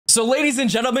So ladies and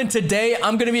gentlemen, today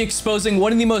I'm going to be exposing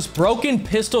one of the most broken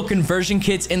pistol conversion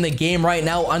kits in the game right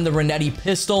now on the Renetti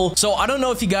pistol. So I don't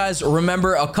know if you guys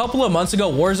remember, a couple of months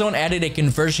ago, Warzone added a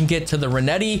conversion kit to the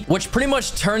Renetti, which pretty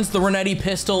much turns the Renetti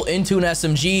pistol into an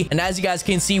SMG. And as you guys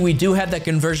can see, we do have that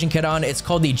conversion kit on. It's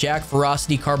called the Jack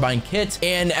Ferocity Carbine Kit.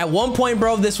 And at one point,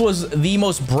 bro, this was the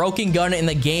most broken gun in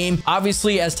the game.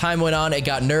 Obviously, as time went on, it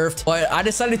got nerfed, but I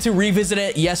decided to revisit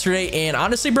it yesterday. And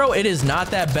honestly, bro, it is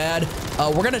not that bad.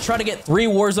 We're going to try to get 3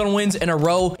 Warzone wins in a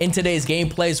row in today's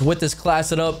gameplays with this class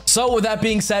setup. So with that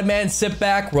being said, man, sit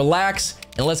back, relax,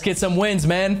 and let's get some wins,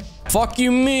 man. Fuck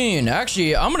you mean?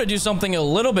 Actually, I'm gonna do something a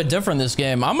little bit different this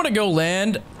game. I'm gonna go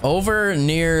land over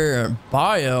near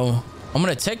Bio. I'm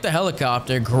gonna take the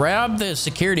helicopter, grab the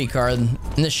security card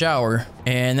in the shower,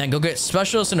 and then go get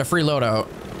specialist and a free loadout.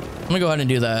 I'm gonna go ahead and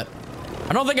do that.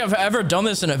 I don't think I've ever done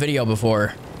this in a video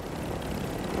before.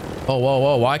 Oh, whoa,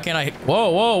 whoa, why can't I?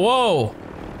 Whoa, whoa, whoa.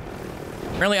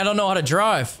 Apparently, I don't know how to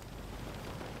drive.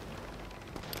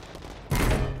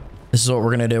 This is what we're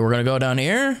gonna do. We're gonna go down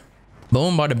here.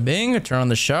 Boom, bada bing. Turn on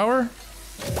the shower.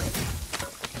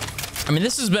 I mean,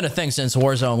 this has been a thing since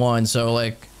Warzone 1, so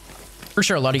like, for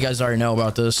sure a lot of you guys already know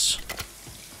about this.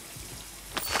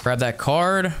 Grab that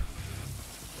card.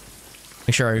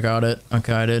 Make sure I got it.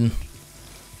 Okay, I did.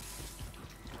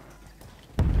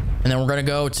 And then we're gonna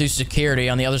go to security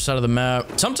on the other side of the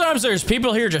map. Sometimes there's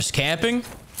people here just camping.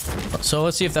 So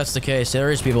let's see if that's the case. There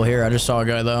is people here. I just saw a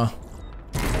guy though.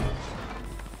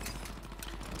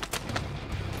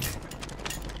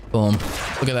 Boom.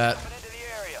 Look at that.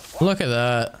 Look at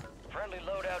that. Friendly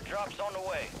loadout drops on the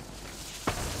way.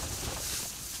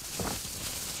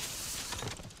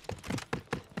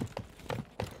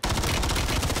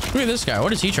 Look at this guy.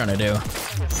 What is he trying to do?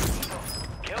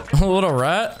 A little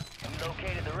rat.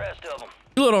 Located the rest of them.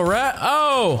 You little rat.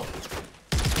 Oh.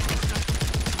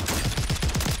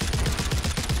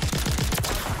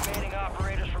 Remaining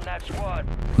operators from that squad.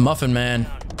 Muffin man.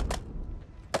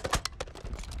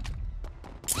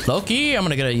 Low key, I'm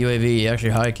gonna get a UAV. Actually,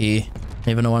 high key. I don't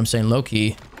even know why I'm saying low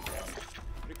key.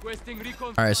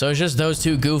 All right, so it's just those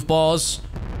two goofballs.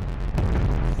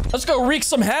 Let's go wreak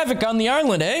some havoc on the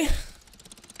island, eh?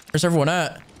 Where's everyone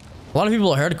at? A lot of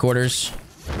people at headquarters.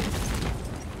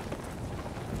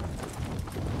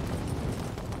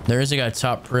 There is a guy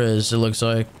top priz, it looks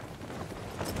like.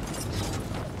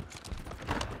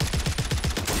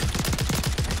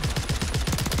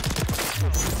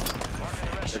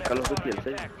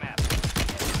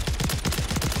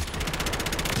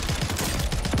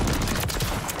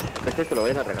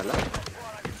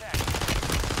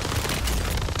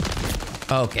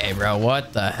 Okay, bro,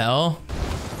 what the hell?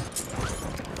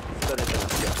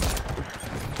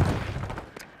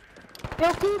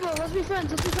 Yo, Kubo, let's be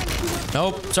friends. Let's be friends, Kubo.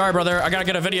 Nope, sorry, brother. I gotta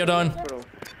get a video done. I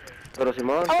love your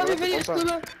videos,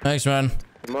 Kubo. Thanks, man.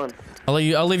 I'll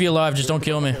leave you alive. Just don't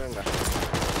kill me.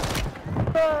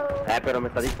 Pero me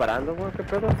está disparando, güey, qué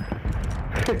pedo.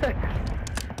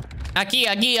 Aquí.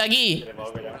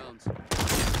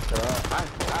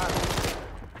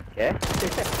 ¿Qué?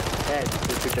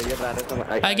 Se escucha bien raro eso.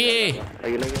 Aquí.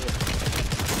 Hay una guía.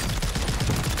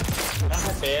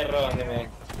 Perro, ¿dónde me?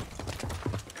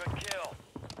 Good kill.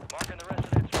 Marking the rest of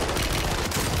that.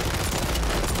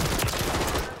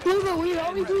 Kubo, we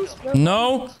always do this, bro.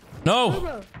 No.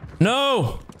 Kubo.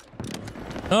 No.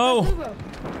 No. Kubo.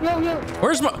 Yo.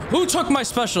 Where's my... Who took my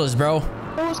specialist, bro?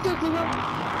 Oh, what's good, Kubo?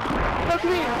 Bro,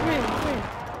 come here.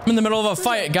 I'm in the middle of a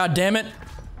fight. God damn it.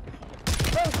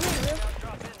 Bro, come here, bro.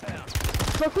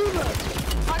 Bro, Kubo.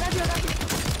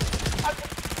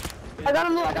 I got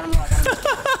him.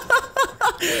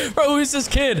 Bro, who's this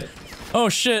kid? Oh,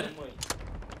 shit.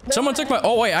 Someone took my...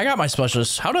 Oh, wait. I got my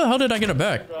specialist. How the hell did I get it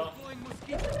back? Oh,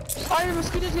 your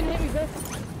mosquito's gonna hit me, bro.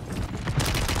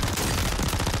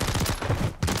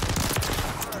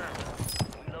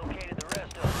 We located the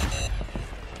rest of them.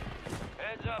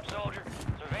 Heads up, soldier.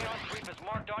 Surveillance sweep is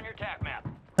marked on your TAC map.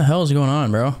 What the hell is going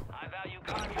on, bro? I value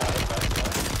contact.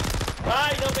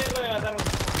 Ay, no me lo mataron.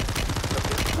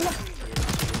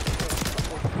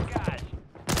 Guys,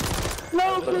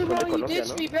 No, Kubo, you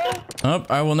ditched me, bro. Oh,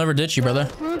 I will never ditch you, brother.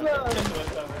 Kubo.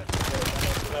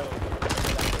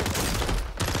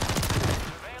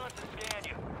 surveillance has scanned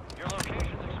you. Your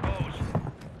location's exposed.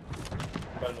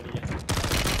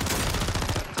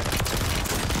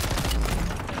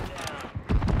 Down.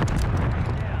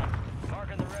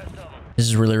 Marking the rest of them. This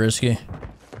is really risky.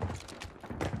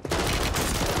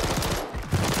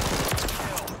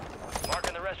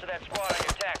 Marking the rest of that squad on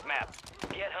your TAC map.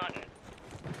 Get hunting.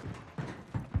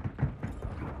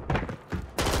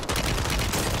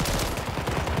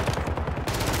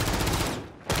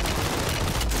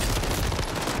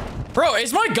 Bro,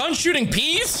 is my gun shooting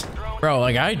peas? Bro,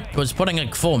 like I was putting a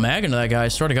full mag into that guy. I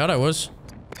swear to God I was.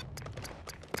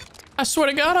 I swear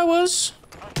to God I was.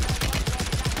 You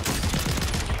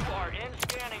are in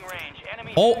scanning range.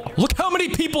 Enemy Oh, look how many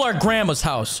people are at Grandma's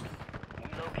house. We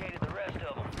located the rest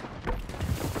of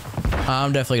them.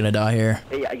 I'm definitely gonna die here.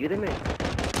 Ey, ayúdeme.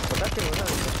 Botaste,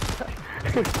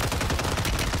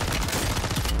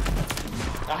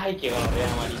 Ay, qué gonorrea,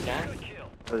 marica. Good kill.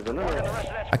 pues bueno, The rest of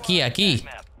that Aquí, aquí.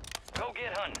 map. Go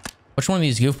get hunting. Which one of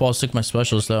these goofballs took my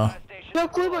specials though? Station. Yo,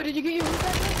 Klubo, did you get your loot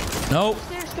back yet? Nope.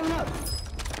 Stairs coming up.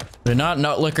 Did not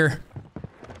nut liquor.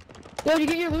 Yo, did you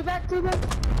get your loot back, Klubo? Yo,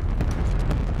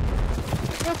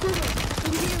 Klubo,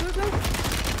 did you get your loot back?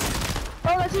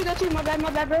 Oh, that's you. My bad,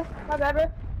 bro. My bad, bro.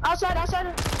 Outside.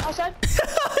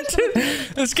 Dude,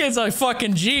 this kid's like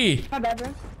fucking G. My bad, bro. I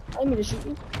didn't mean to shoot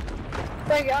you.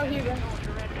 Thank you, out here, bro.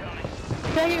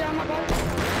 Thank you, my bad.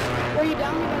 Were you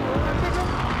down here by the water, bro?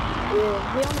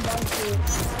 Yeah, he on the bottom too.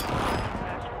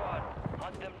 That squad.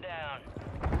 Hunt them down.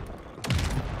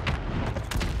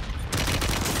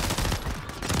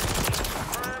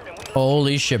 Confirmed and we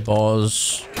Holy shit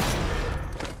balls.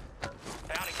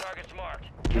 bounty targets marked.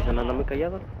 ¿sí están andando muy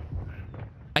callados?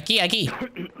 Aquí, aquí. No,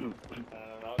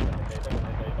 necesito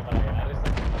para ganar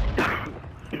esto.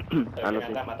 Ah, no, Me sí.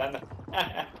 andas matando.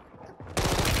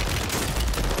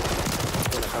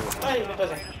 Bueno, acabo. Ay, me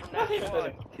pasa. Ay, me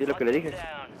pasa. Sí, es lo que le dije.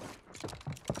 Down.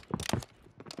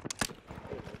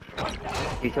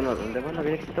 ¿Y son los dónde van a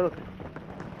venir aquí todos?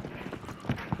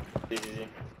 Sí.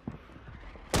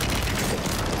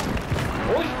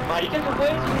 Uy, marica, no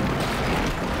puedes.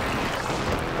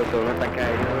 Pues con un ataque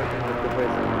aéreo, no te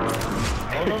puedes.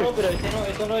 No, pero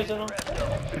eso no.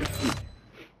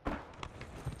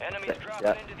 Enemies Ya,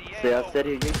 dropping into the sea AO.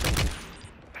 serio, Jason.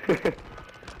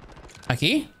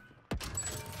 Aquí?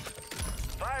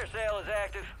 Fire sale is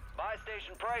active. Buy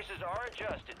station prices are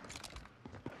adjusted.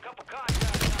 A couple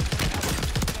contracts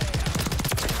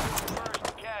first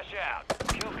to cash out.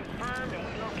 Kill confirmed and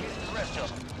we located the rest of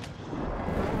them.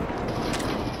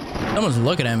 Someone's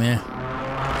looking at me.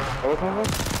 Vamos.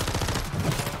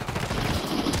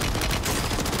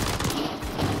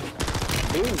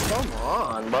 Dude, come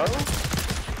on, bro.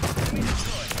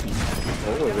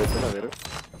 Oh, vete a la verga.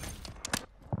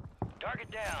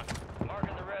 Target down.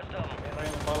 Marking the rest of them. Hay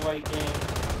un pavo ahí que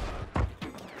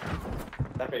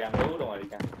está pegando duro,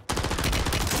 marica.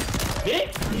 ¿Qué?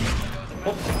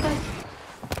 Oh,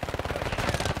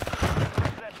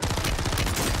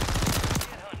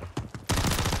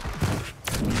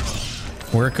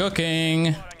 We're cooking.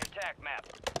 On your tac map.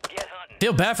 Get hunting.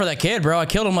 Feel bad for that kid, bro. I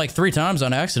killed him like 3 times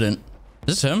on accident.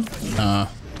 Is this him? Mark that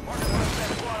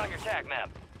squad on your tac map.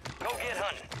 Go get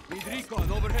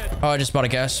hunting. Oh, I just bought a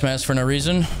gas mask for no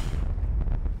reason.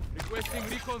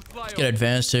 Get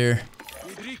advanced here.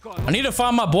 I need to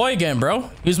find my boy again, bro.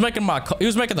 He was making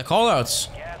the call outs.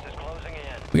 Gas is closing in.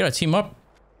 We gotta team up.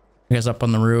 You guys up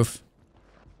on the roof.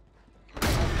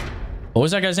 What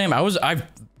was that guy's name? I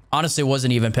honestly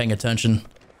wasn't even paying attention.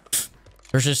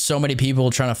 There's just so many people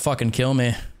trying to fucking kill me.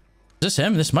 Is this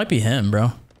him? This might be him,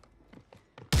 bro.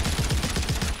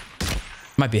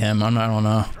 Might be him. I don't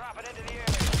know. Drop it into the air.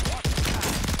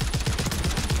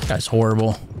 Guy's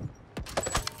horrible.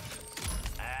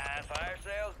 Fire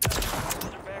sales done.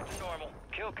 Things are back to normal.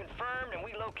 Kill confirmed and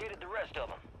we located the rest of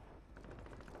them.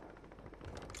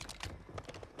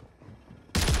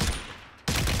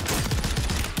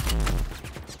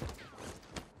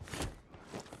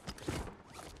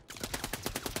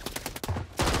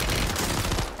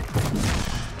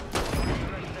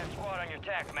 That squad on your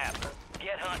tac map.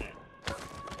 Get hunting.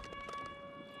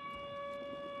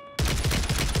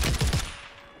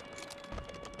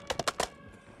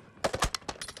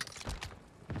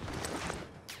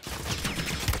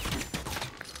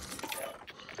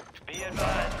 Be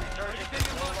advised, resurgence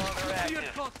is no longer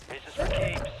active. This is for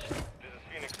keeps. This is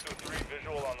Phoenix 2-3,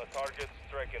 visual on the target,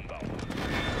 strike inbound.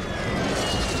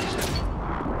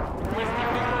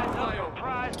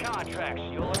 Prize contracts.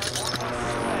 You'll earn more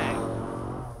money.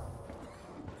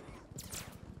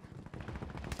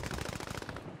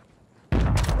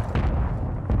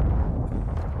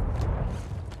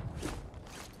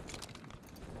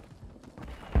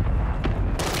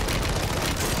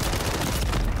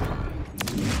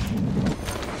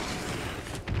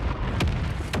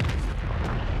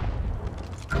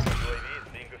 UAV is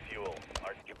being fuel.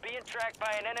 You're being tracked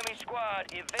by an enemy squad.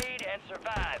 Evade and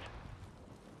survive.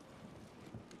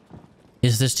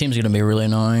 This team's gonna be really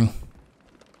annoying.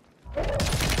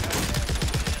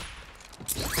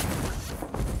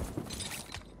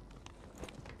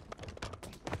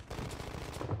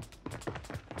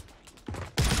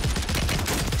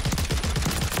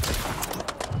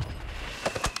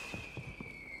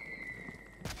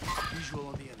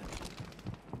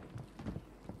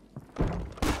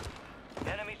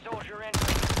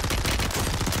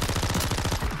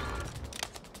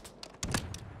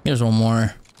 Here's one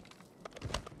more.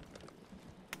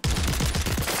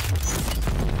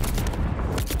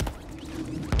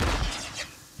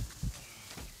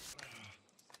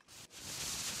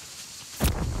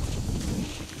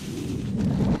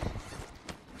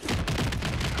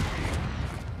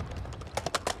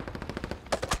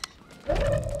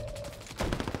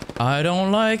 I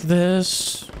don't like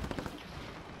this.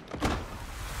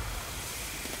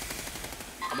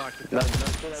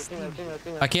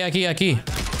 Aquí.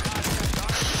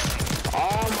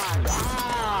 Oh my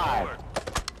god!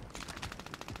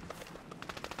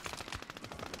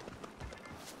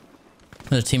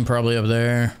 There's a team probably up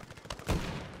there.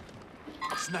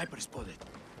 Sniper spotted.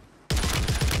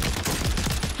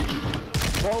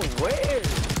 Bro, where?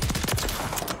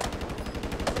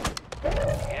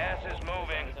 Gas is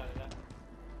moving.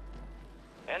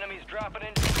 Enemies dropping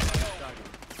into the AO.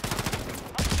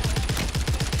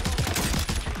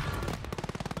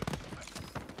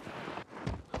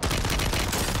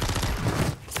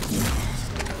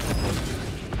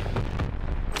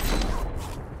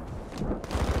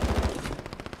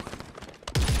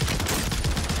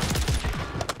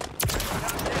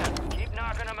 Keep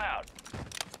knocking them out.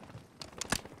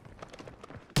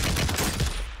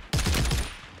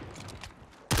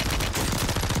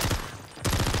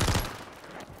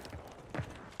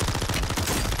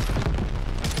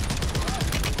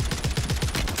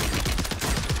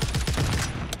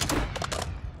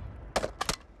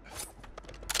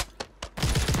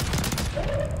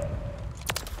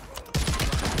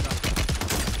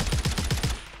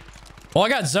 Well, I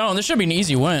got zone. This should be an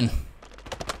easy win.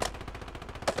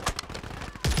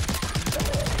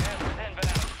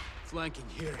 Flanking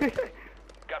here.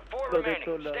 Got 4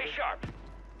 remaining. Stay sharp.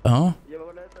 Oh?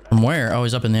 From where? Oh,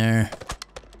 he's up in the air.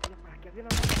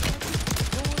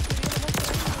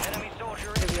 Enemy soldier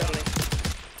incoming.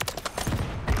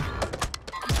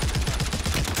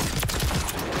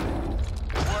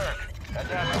 Good work. That's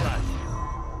excellent.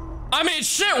 I mean,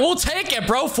 shit, we'll take it,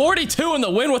 bro. 42 in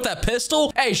the win with that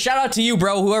pistol. Hey, shout out to you,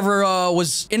 bro. Whoever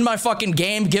was in my fucking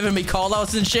game giving me call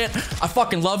outs and shit. I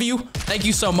fucking love you. Thank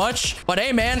you so much. But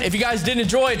hey, man, if you guys did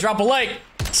enjoy, drop a like.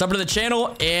 Sub to the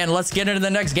channel, and let's get into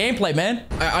the next gameplay, man.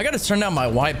 I gotta turn down my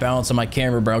white balance on my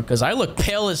camera, bro, because I look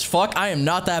pale as fuck. I am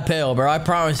not that pale, bro. I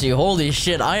promise you. Holy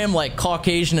shit. I am like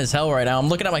Caucasian as hell right now. I'm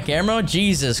looking at my camera.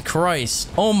 Jesus Christ.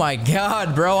 Oh my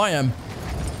God, bro. I am...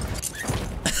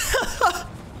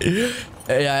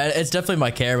 Yeah, it's definitely my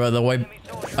camera. The way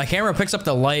my camera picks up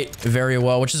the light very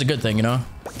well, which is a good thing, you know.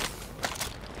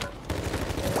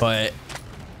 But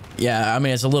yeah, I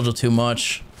mean, it's a little too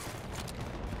much.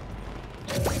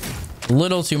 A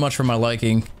little too much for my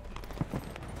liking.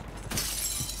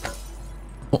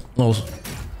 Oh, little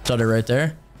stutter right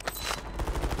there.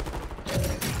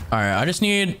 All right, I just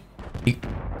need. You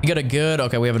got a good.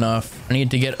 Okay, we have enough. I need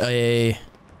to get a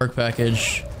work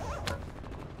package.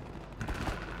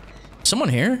 Someone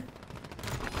here?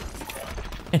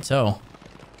 Can't tell.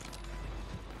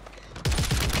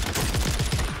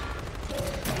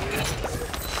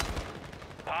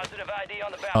 Positive ID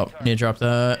on the Oh, bounty. need to drop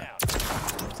that.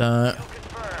 Drop that.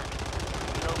 Confirmed.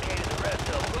 Located the rest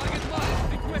of them. Flag is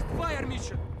marked. Request fire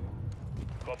mission.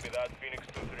 Copy that. Phoenix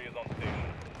 2-3 is on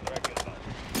station. Track inbound.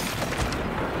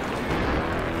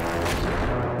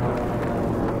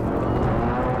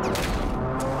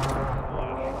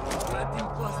 Planting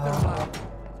cluster mine.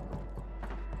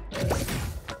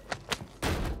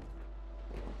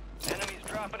 Enemies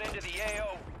dropping into the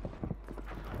AO.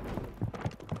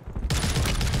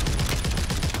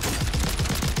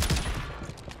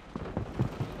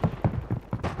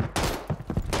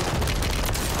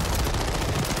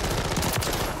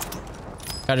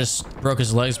 I just broke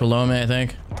his legs below me, I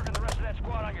think. Marking the rest of that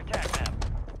squad on your tac map.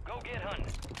 Go get hunting.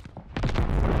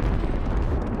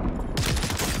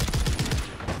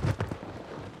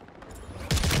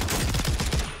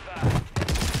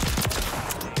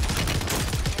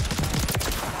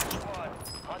 Squad,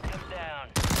 hunt them down.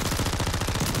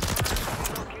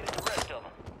 Located the rest of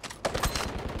them.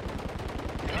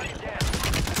 Hunt down.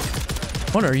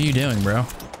 What are you doing, bro?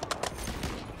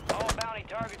 All bounty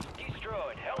targets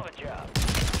destroyed. Hell of a job.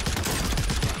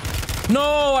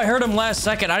 No, I heard him last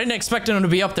second. I didn't expect him to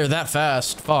be up there that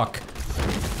fast. Fuck.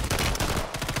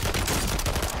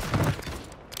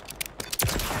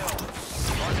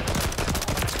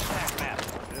 Tac map.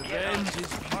 Get hunting.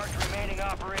 Mark remaining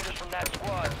operators from that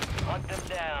squad. Hunt them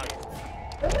down.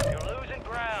 You're losing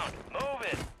ground. Move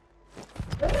it.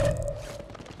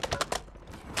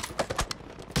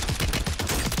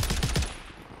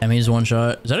 Damn, he's one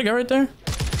shot. Is that a guy right there?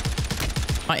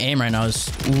 My aim right now is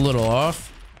a little off.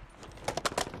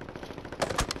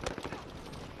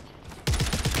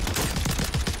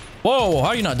 Whoa, how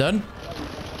are you not dead?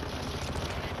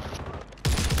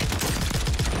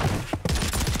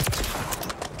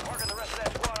 Marking the rest of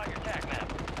that squad on your attack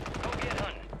map. Go get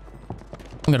hunting.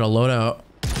 I'm gonna load out.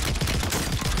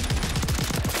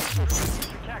 Use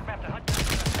your attack map to hunt down the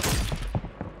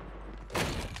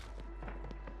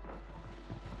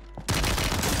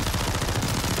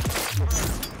rest of them.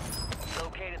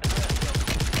 Located the rest of them.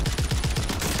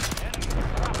 Enemies are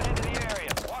dropping into the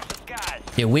area. Watch the skies.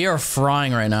 Yeah, we are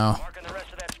frying right now. Marking the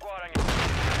rest of that squad on your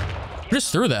map. Who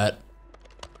just threw that?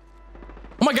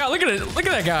 Oh my god, look at it. Look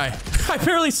at that guy. I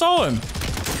barely saw him.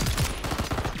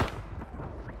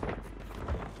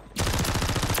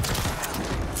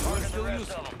 Marking the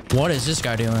rest of them. What is this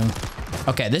guy doing?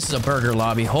 Okay, this is a burger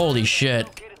lobby. Holy shit.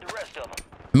 Located the rest of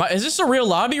them. Is this a real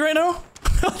lobby right now?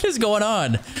 What is going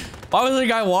on? Why was the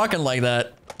guy walking like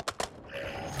that?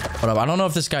 Hold up, I don't know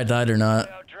if this guy died or not.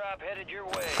 Out drop headed your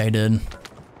way. I did.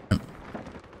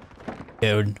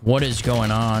 Dude, what is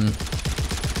going on?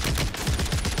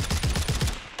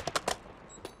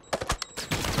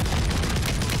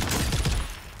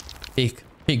 Peek.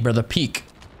 Peek, brother, peek.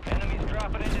 Enemies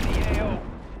dropping into the AO.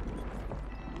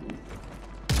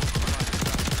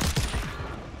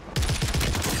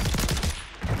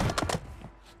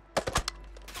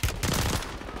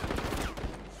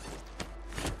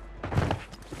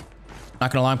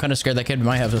 Not gonna lie, I'm kind of scared that kid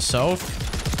might have a self. Use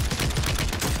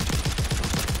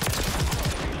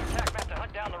your attack map to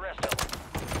hunt down the rest of them.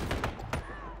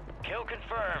 Kill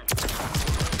confirmed.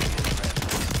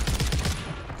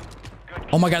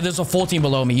 Oh my god, there's a full team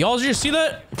below me. Y'all, did you see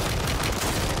that? Marking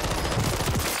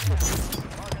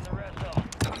the rest of them.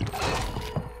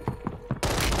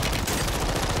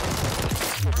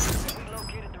 We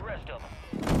located the rest of them.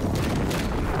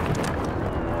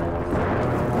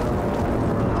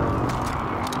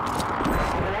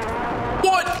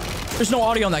 What? There's no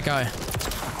audio on that guy.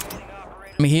 Remaining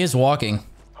operators, I mean, he is walking.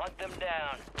 hunt them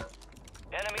down.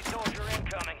 Enemy soldier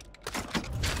incoming.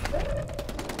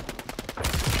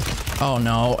 Oh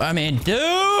no. I mean,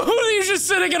 dude, he's just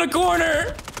sitting in a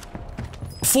corner.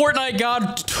 Fortnite God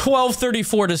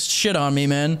 1234 just shit on me,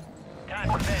 man.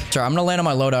 Time for vengeance. Sorry, I'm gonna land on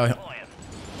my loadout. Deploying.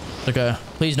 Okay.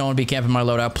 Please no one be camping my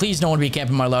loadout. Please no one be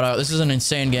camping my loadout. This is an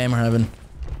insane game we're having.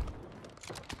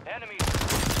 Enemies.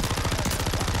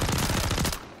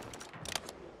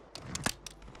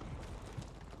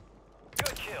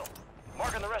 Good kill.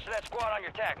 Marking the rest of that squad on your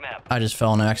attack map. I just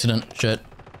fell in an accident. Shit.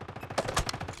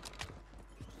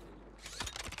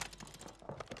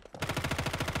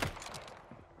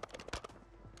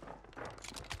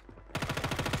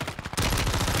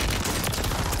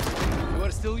 You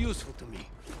are still useful to me.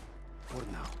 For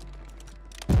now.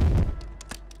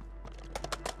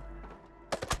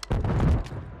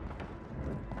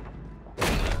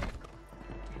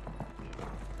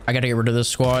 I gotta get rid of this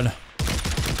squad.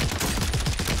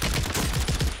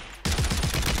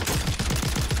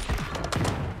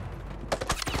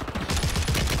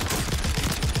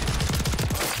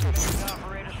 Remaining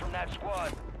operators from that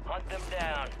squad. Hunt them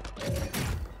down.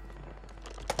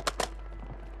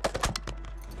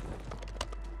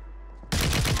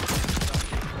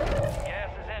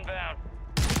 Gas is inbound.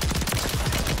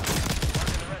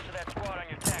 Marking the rest of that squad on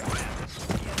your attack map.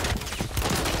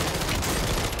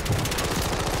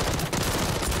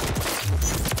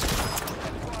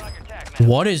 Squad on your attack map.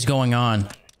 What is going on?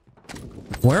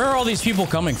 Where are all these people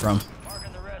coming from?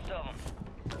 Marking the rest of them.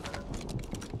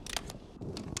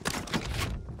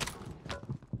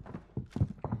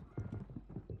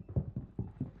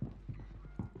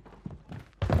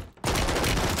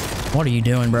 What are you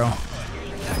doing, bro? Use your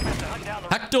attack map to hunt down the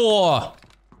Hector!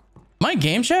 My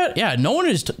game chat? Yeah, no one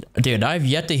is... Dude, I've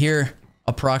yet to hear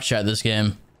a proc chat this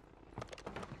game.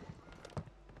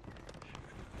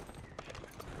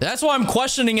 That's why I'm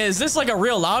questioning it. Is this like a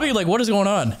real lobby? Like, what is going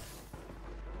on?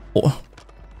 Oh.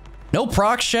 No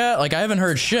proc chat? Like, I haven't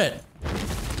heard shit.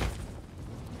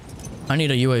 I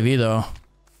need a UAV, though. I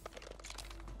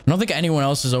don't think anyone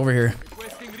else is over here.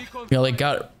 Requesting recon. Yeah, like,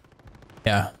 got...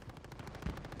 Yeah.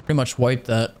 Pretty much wiped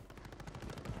that.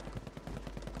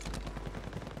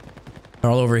 They're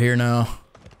all over here now.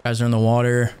 Guys are in the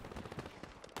water.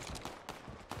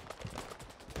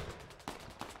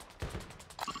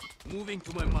 Moving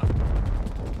to my mark.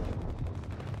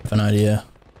 Have an idea.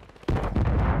 Be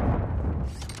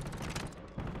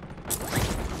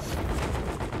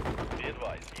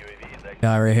advised, UAV is active.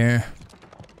 Guy right here.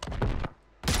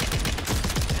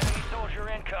 enemy soldier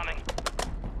incoming.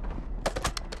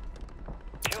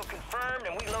 Kill confirmed,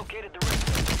 and we located the rest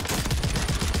of them.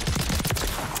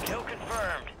 Kill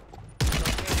confirmed.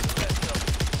 Located the rest of them.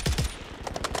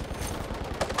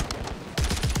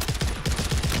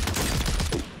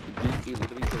 He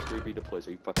literally said 3 redeploys.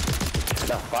 Are you fucking...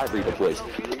 Not 5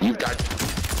 redeploys. You got...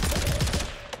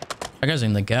 That guy's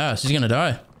in the gas. He's gonna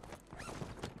die.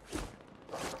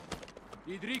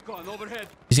 Need recon overhead.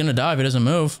 He's gonna die if he doesn't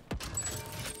move.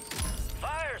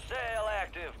 Fire sale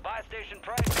active. Buy station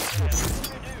prices have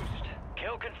been reduced.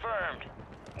 Kill confirmed.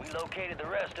 We located the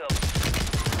rest of them.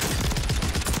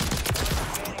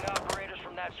 Remaining operators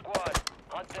from that squad.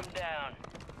 Hunt them down.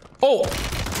 Oh!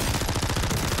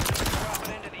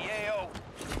 Dropping into the AO.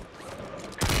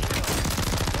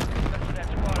 Rest of that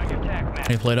squad on your tac map.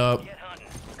 He played up. Get hunting.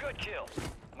 Good kill.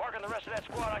 Marking the rest of that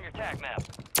squad on your tac map.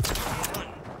 Get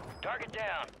hunting. Target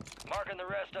down. Marking the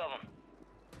rest of them.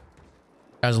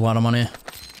 Has a lot of money.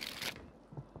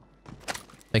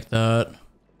 Take that.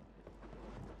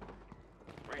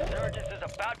 Resurgence is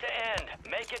about to end.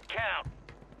 Make it count.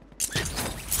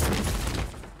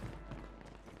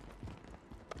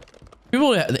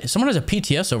 People, someone has a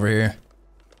PTS over here.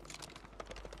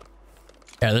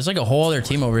 Yeah, there's like a whole other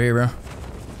team over here, bro.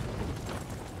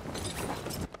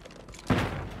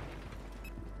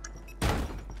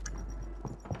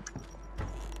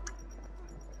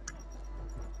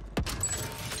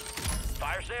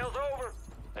 Fire sale's over.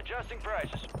 Adjusting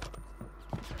prices.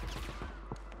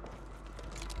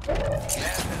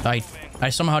 I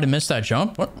somehow did miss that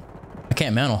jump. What? I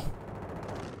can't mantle.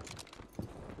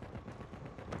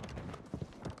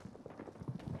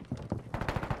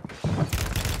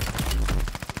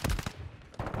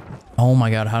 Oh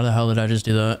my god, how the hell did I just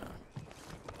do that?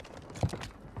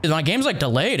 Dude, my game's like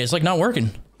delayed. It's like not working.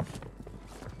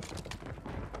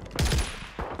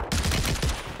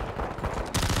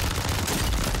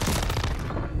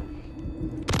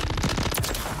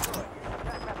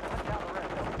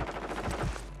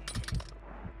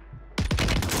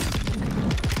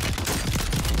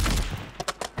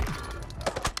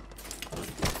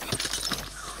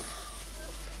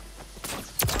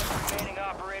 Remaining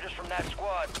operators from that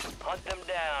squad. Hunt them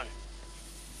down.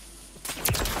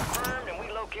 Confirmed, and we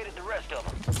located the rest of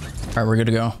them. All right, we're good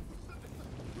to go.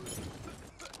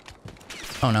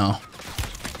 Oh no.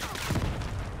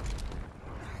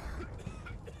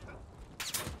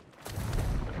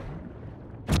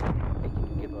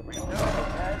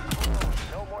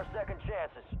 No more second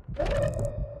chances.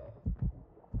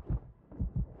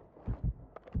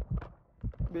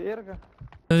 Verga.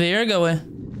 Verga, güey.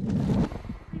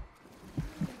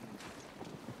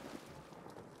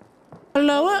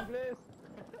 Hello. Inglés.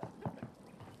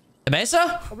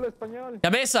 ¿Cabeza? Habla español.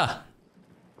 Cabeza.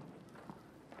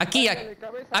 Aquí, Dale,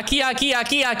 cabeza. aquí.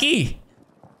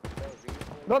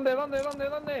 ¿Dónde? Aquí.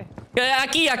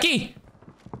 ¿Dónde?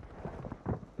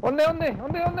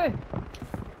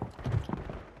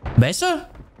 ¿Cabeza?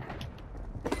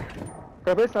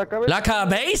 Cabeza. La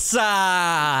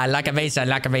cabeza.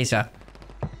 La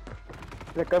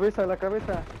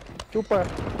cabeza. Chupa.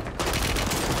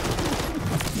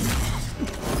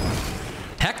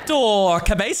 Hector,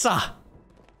 cabeza.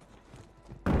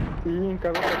 Sí,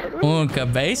 cabeza.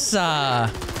 Cabeza.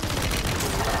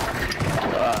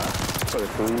 Hijo de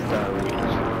puta, güey.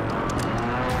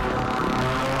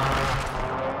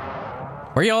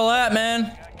 Where y'all at, man?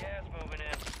 Got gas moving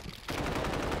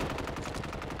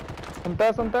in.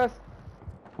 ¿Dónde?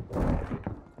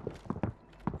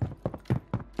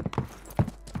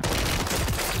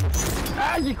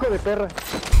 ¡Ay, hijo de perra!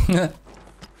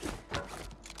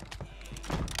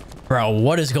 Bro,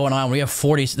 what is going on? We have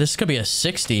 40. This could be a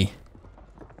 60.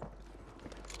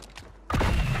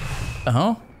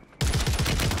 Uh-huh.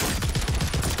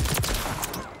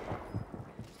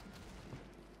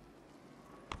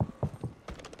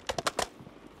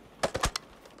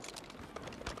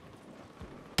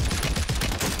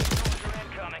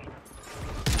 Incoming.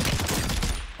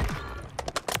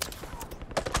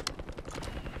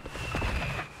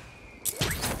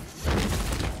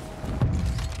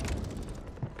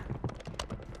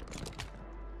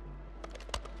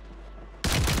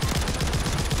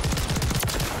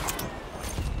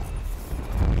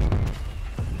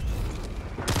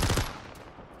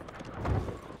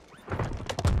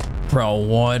 Bro,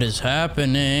 what is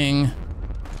happening?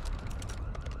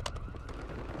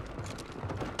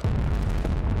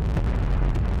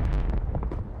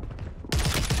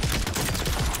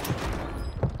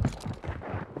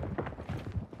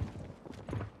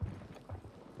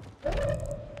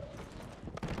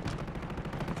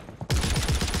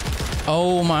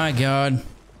 Oh my god.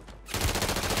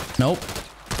 Nope.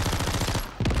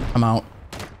 I'm out.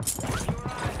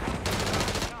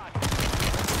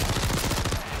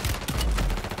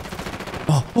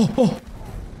 Oh.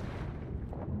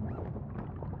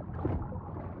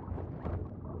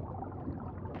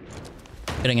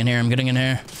 I'm getting in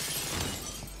here.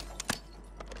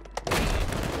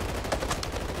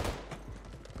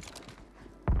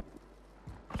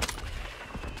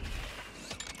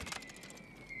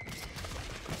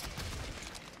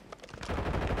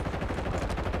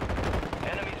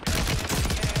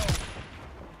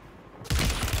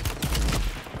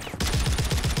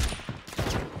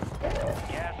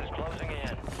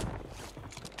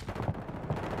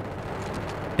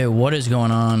 Hey, what is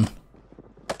going on?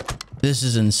 This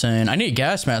is insane. I need a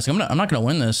gas mask. I'm not gonna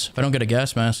win this if I don't get a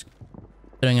gas mask.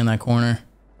 Sitting in that corner.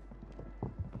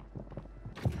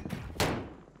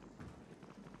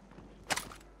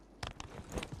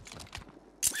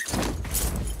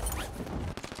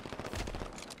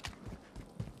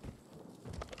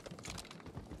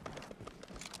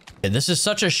 This is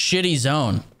such a shitty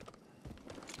zone.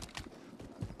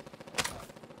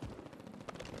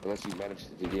 Unless you manage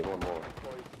to get one more.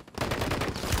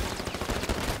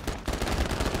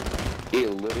 Yeah,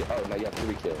 literally. Oh, now you have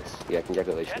 3 kills. Yeah,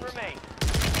 congratulations. 10 remain.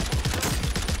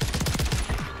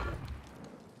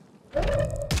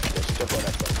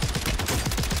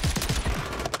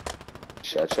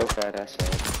 Shut your fat ass up.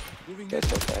 Shut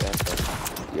your fat ass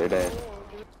up. You're dead.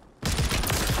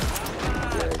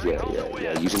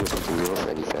 Yeah. Using it for real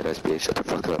friend, you fat ass bitch. Shut the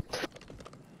fuck up.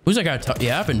 Who's that guy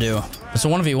yapping to? It's a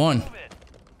 1v1.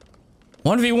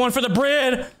 1v1 for the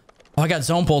bread. Oh, I got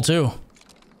zone pull too.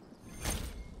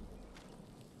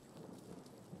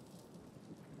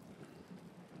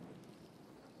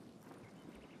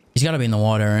 He's got to be in the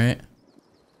water, right?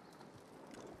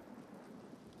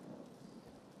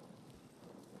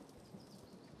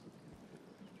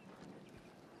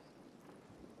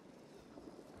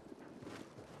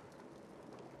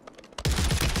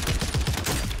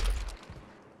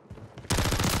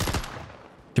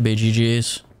 Should be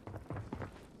GG's.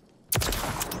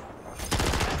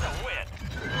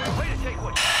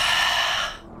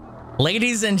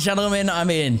 Ladies and gentlemen, I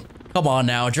mean, come on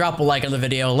now, drop a like on the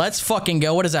video. Let's fucking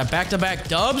go. What is that? Back-to-back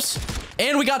dubs?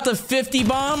 And we got the 50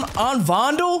 bomb on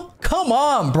Vondel? Come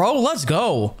on, bro. Let's go.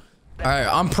 All right,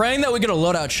 I'm praying that we get a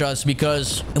loadout chest,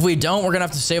 because if we don't, we're gonna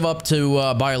have to save up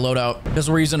to buy a loadout,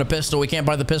 because we're using a pistol. We can't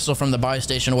buy the pistol from the buy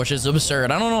station, which is absurd.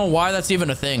 I don't know why that's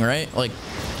even a thing, right? Like,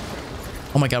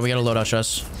 oh my God, we got a loadout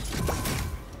chest.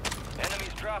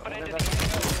 Enemies dropping into the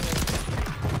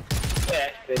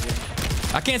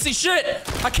I can't see shit.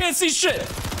 I can't see shit.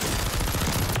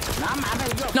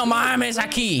 No mames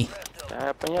aquí.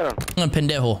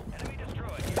 Pendejo. enemy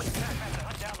destroyed. Back to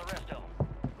hunt down the rest of them.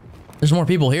 There's more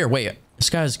people here. Wait, this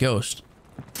guy's ghost.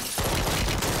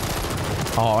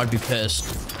 Oh, I'd be pissed.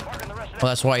 Marking the rest of Well,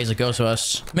 that's why he's a ghost to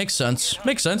us. Makes sense.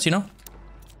 Makes sense, you know.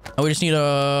 Oh, we just need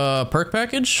a perk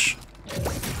package.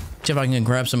 See if I can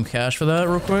grab some cash for that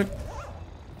real quick.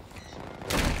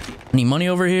 Any money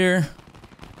over here?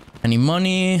 Any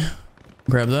money?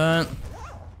 Grab that.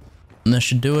 And this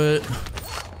should do it.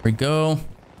 There we go.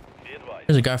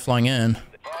 There's a guy flying in.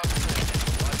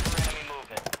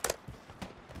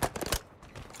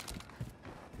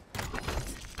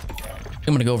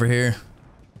 I'm gonna go over here.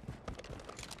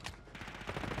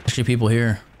 Actually, people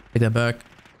here. Take that back.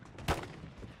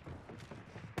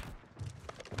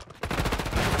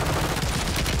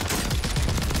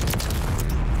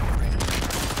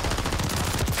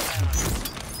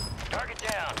 Target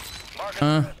down. Marking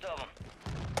the rest of them.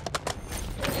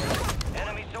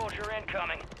 Enemy soldier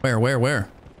incoming. Where?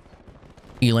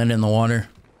 He landed in the water.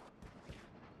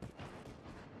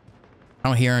 I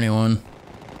don't hear anyone.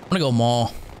 I'm gonna go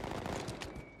mall.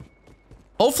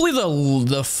 Hopefully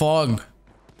the fog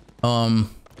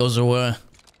goes away.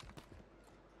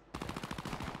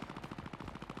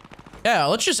 Yeah,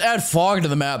 let's just add fog to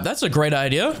the map. That's a great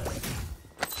idea.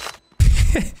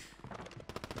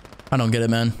 I don't get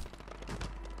it, man.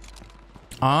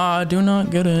 I do not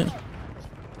get it.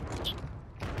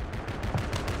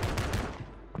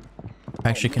 I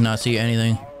actually cannot see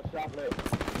anything.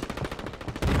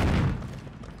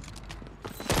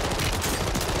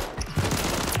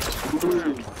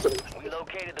 We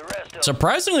located the rest of them.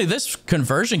 Surprisingly, this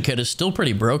conversion kit is still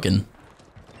pretty broken.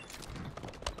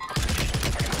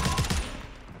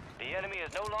 The enemy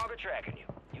is no longer tracking you.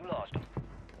 You lost him.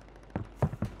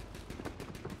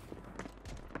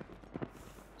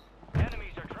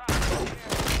 Enemies are dropping.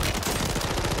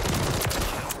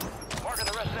 Marking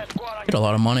the rest of that squad on Get a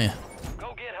lot of money.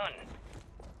 Go get hunting.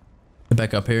 Get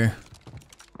back up here.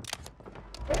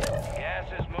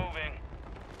 Gas is moving.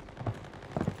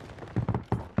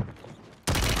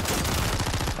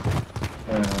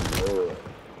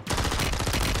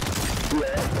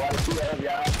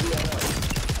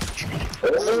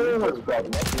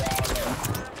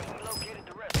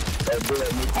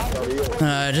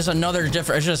 Just another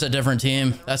different. It's just a different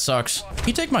team. That sucks. Can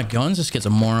you take my guns? This kid's a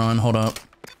moron. Hold up.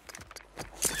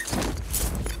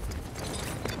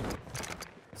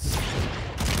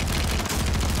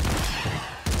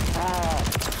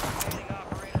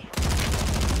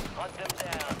 Hunt them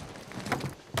down.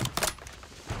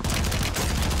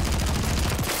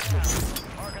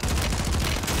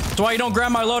 That's why you don't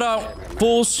grab my loadout,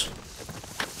 fools.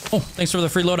 Oh, thanks for the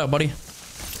free loadout, buddy.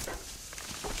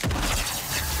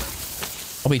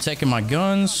 I'll be taking my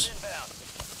guns.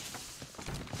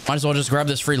 Might as well just grab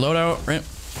this free loadout, right?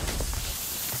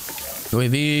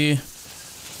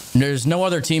 UAV. There's no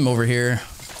other team over here.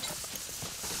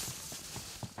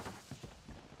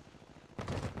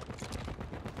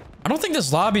 I don't think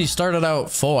this lobby started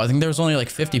out full. I think there was only like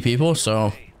 50 people,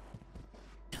 so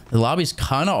the lobby's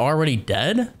kind of already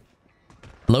dead.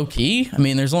 Low key. I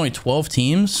mean, there's only 12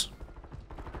 teams.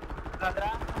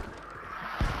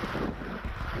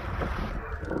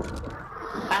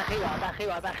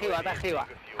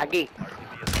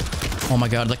 Oh my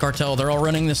god, the cartel, they're all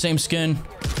running the same skin.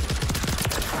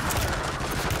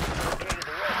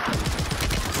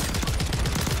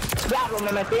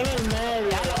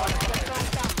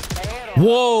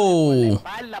 Whoa.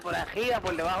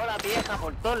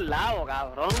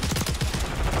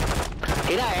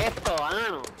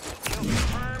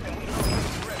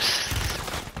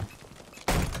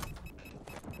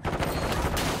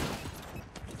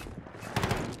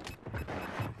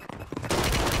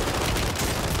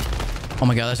 Oh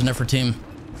my god, that's a different team.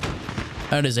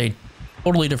 That is a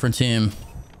totally different team.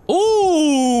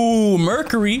 Ooh,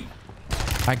 Mercury.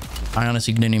 I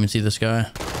honestly didn't even see this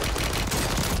guy.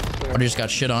 I just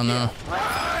got shit on though.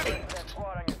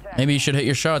 Maybe you should hit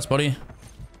your shots, buddy.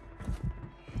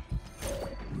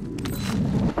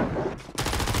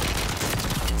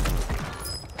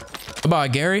 Goodbye,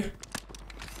 Gary.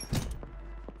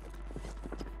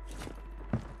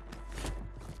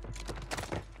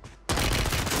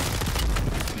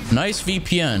 Nice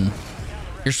VPN.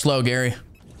 You're slow, Gary.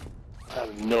 I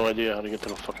have no idea how to get to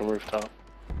the fucking rooftop.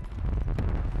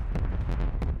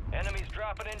 Enemies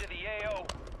dropping into the AO.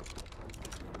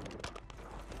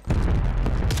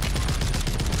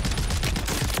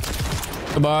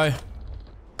 Goodbye.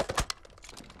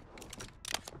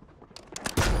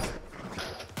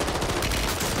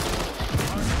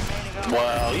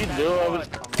 Wow, you knew I was...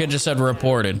 Kid just said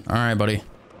reported. All right, buddy.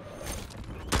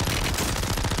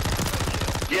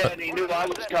 Yeah, and he knew I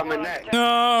was coming next.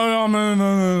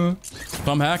 No. If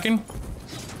I'm hacking? I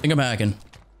think I'm hacking.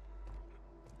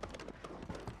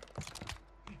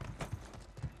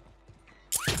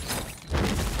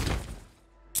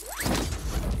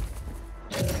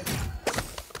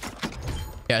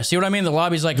 Yeah, see what I mean? The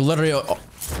lobby's like literally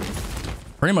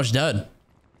pretty much dead.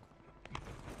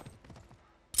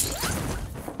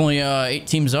 Only 8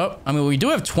 teams up. I mean, we do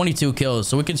have 22 kills,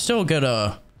 so we can still get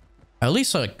at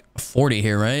least like 40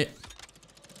 here, right?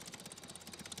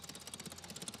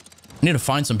 I need to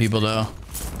find some people though.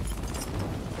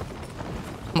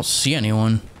 I don't see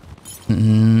anyone.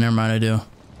 Never mind, I do.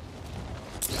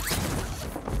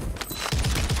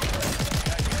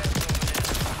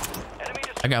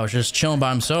 That guy was just chilling by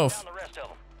himself.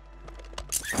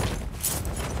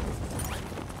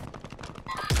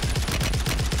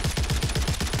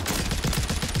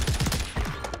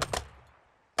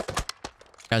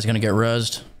 Guy's gonna get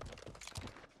rezzed.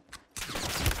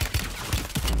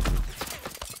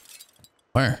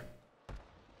 Where?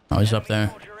 Oh, he's up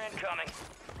there.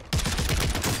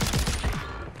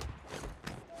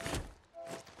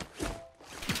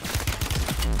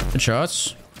 Good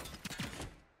shots.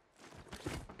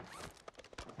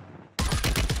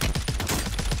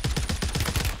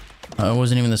 It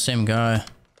wasn't even the same guy.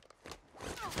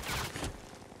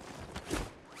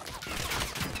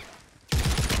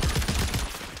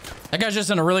 That guy's just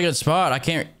in a really good spot. I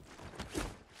can't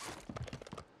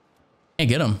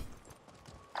get him.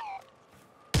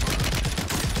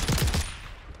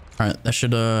 All right, that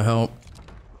should help.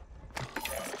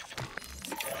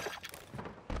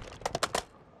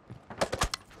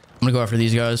 I'm gonna go after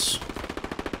these guys.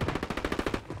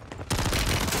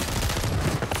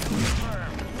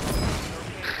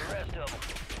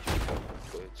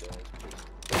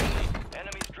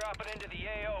 Enemies dropping into the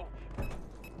AO.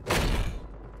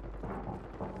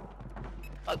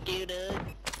 Fuck you, dude.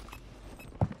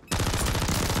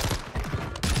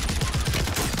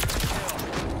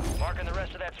 Marking the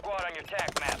rest of that squad on your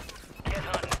tac map. Get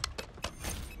hunting.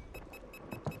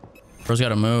 Bro's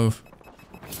gotta move.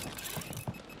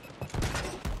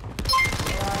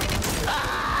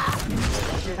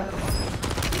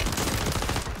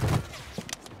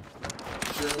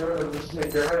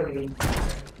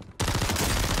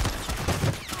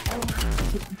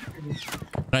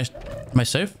 Nice. Am I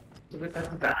safe?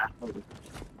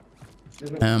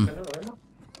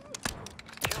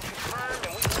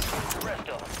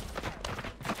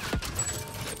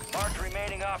 Mark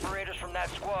remaining operators from that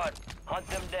squad. Hunt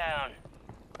them down.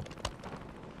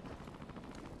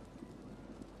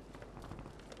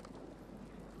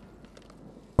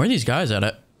 Where are these guys at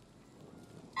it?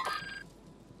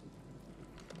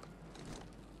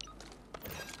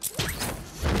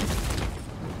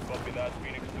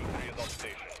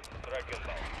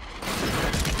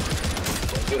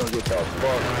 You don't get the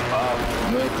fuck up,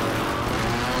 man.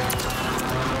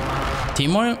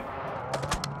 Team wipe?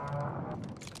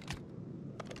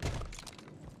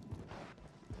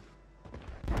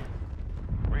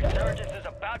 Resurgence is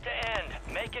about to end.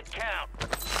 Make it count.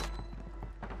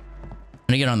 I'm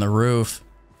gonna get on the roof.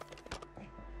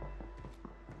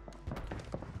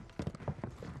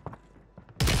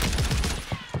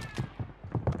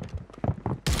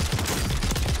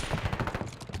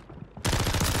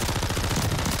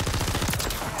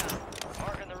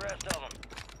 Marking the rest of them.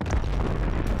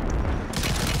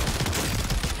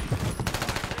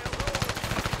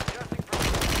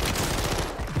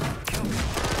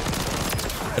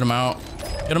 Get him out.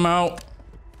 Get him out.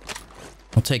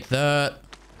 I'll take that.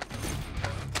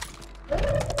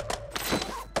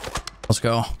 Let's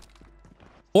go.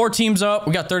 4 teams up.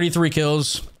 We got 33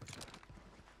 kills.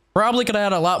 Probably could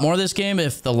have had a lot more this game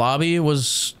if the lobby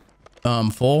was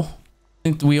full. I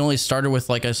think we only started with,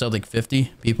 like I said, like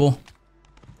 50 people.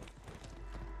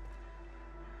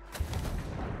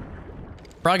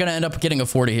 Probably gonna end up getting a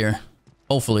 40 here.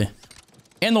 Hopefully.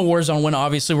 And the Warzone win,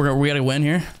 obviously. We gotta win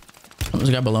here. Oh, there's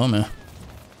a guy below me. I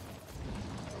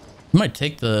might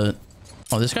take the...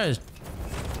 Oh, this guy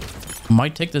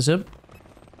might take the zip.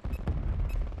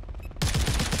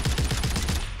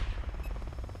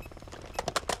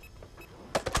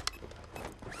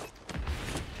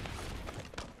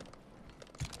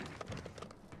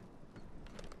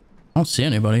 I don't see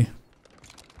anybody.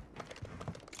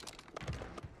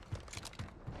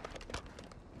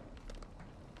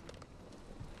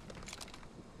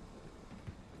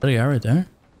 There you are, right there.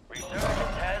 Resurgence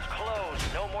has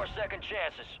closed. No more second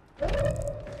chances.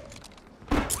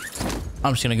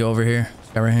 I'm just gonna go over here. This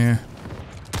guy right here.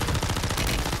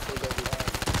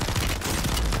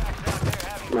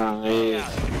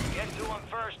 Nice. Get to him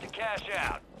first to cash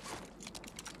out.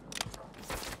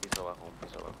 Piso abajo,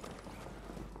 piso abajo.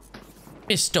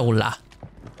 Pistola.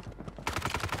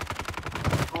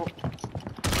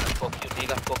 Fuck you,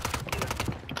 nigga, fuck you.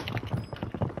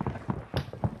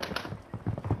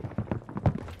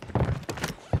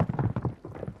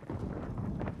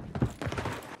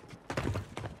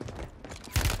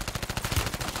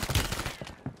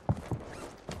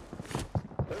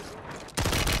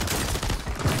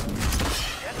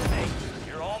 Detonate.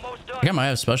 You're almost done. I got my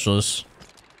F specialist.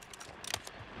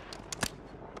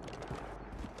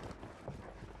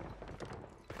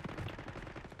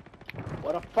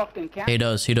 What a fucking cat. He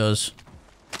does. He does.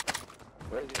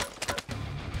 Where is he?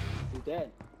 He's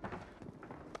dead.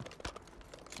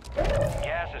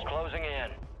 Gas is closing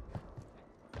in.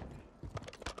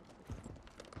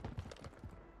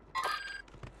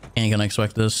 Ain't gonna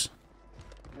expect this.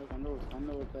 Ando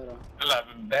buscando, pero... La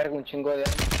verga, un chingo de...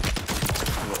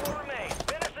 4 remain.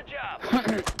 Finish the job.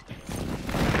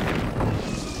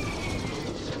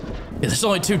 Yeah, there's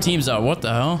only 2 teams out. What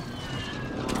the hell?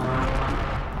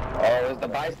 Oh, there's the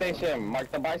buy station.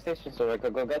 Mark the buy station so I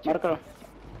could go get you. Márcalo.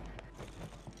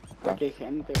 Aquí hay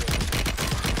gente, güey.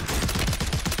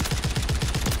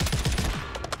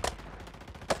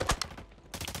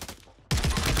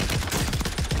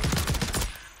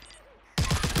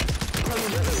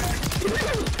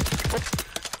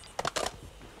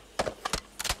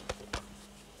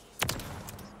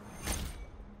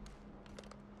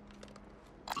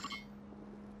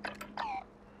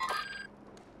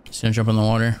 He's gonna jump in the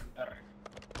water.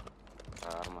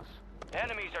 Armas.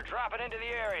 Enemies are dropping into the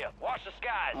area. Watch the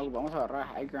skies. Vamos a agarrar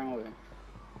high ground, güey.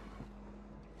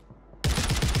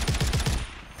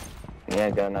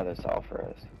 Yeah, got another cell for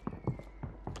us.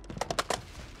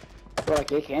 Por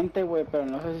aquí hay gente, güey, pero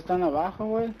no sé si están abajo,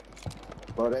 güey.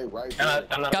 Bro, they right there.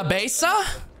 Cabeza?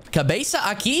 Cabeza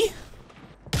aquí?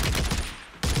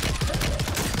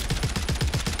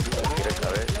 Quiere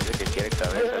cabeza, dice que quiere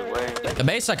cabeza, güey.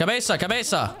 Cabeza, cabeza,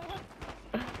 cabeza.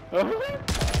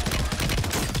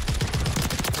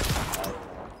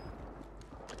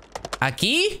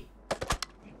 Aquí?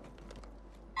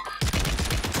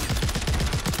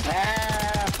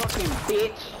 Ah, fucking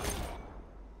bitch.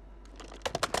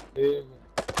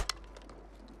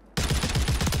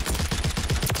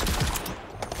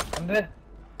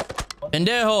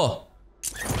 Pendejo.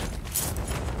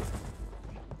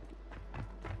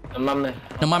 No mames.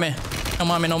 No mames. No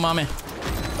mames, no mames.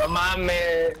 No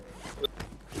mames.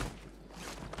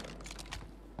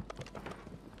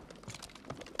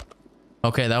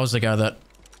 Okay, that was the guy that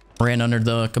ran under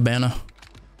the cabana.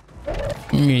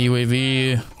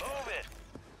 UAV. Move it.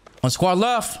 1 squad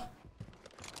left.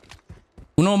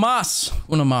 Uno más.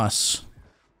 Uno más.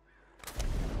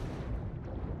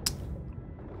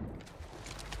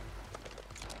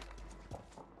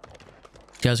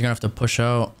 You guys are gonna have to push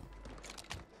out.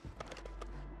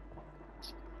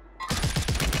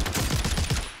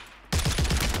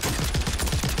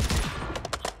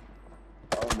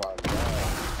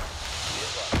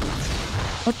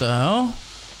 The hell?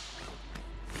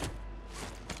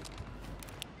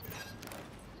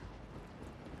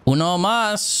 Uno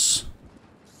más.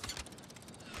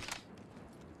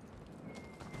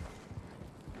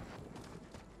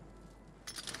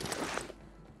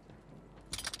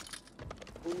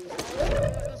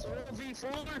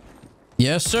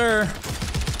 Yes, sir.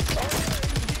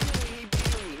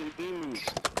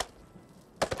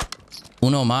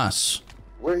 Uno más.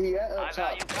 Where he at? Up I've top.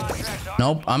 got you contracts.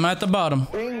 Nope, I'm at the bottom.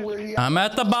 Bing, where he at? I'm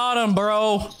at the bottom,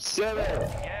 bro. 7. Gas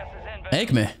is inbound.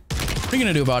 Make me. What are you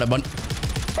gonna do about it, bud?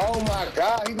 Oh my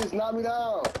God, he just knocked me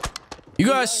down. You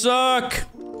guys suck.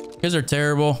 You guys are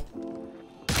terrible.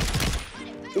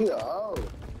 He a hoe.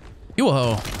 You a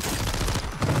hoe.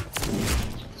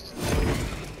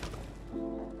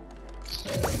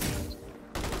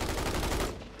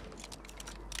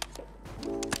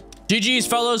 GG's,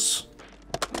 fellas.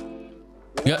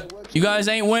 You guys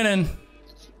ain't winning.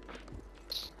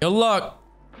 Good luck.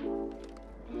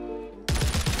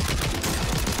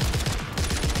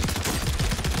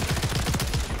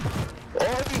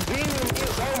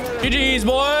 GG's,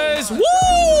 boys.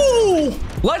 Woo!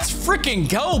 Let's freaking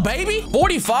go, baby.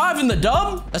 45 in the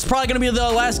dub. That's probably gonna be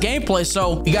the last gameplay.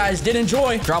 So if you guys did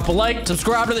enjoy, drop a like,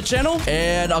 subscribe to the channel,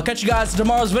 and I'll catch you guys in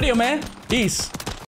tomorrow's video, man. Peace.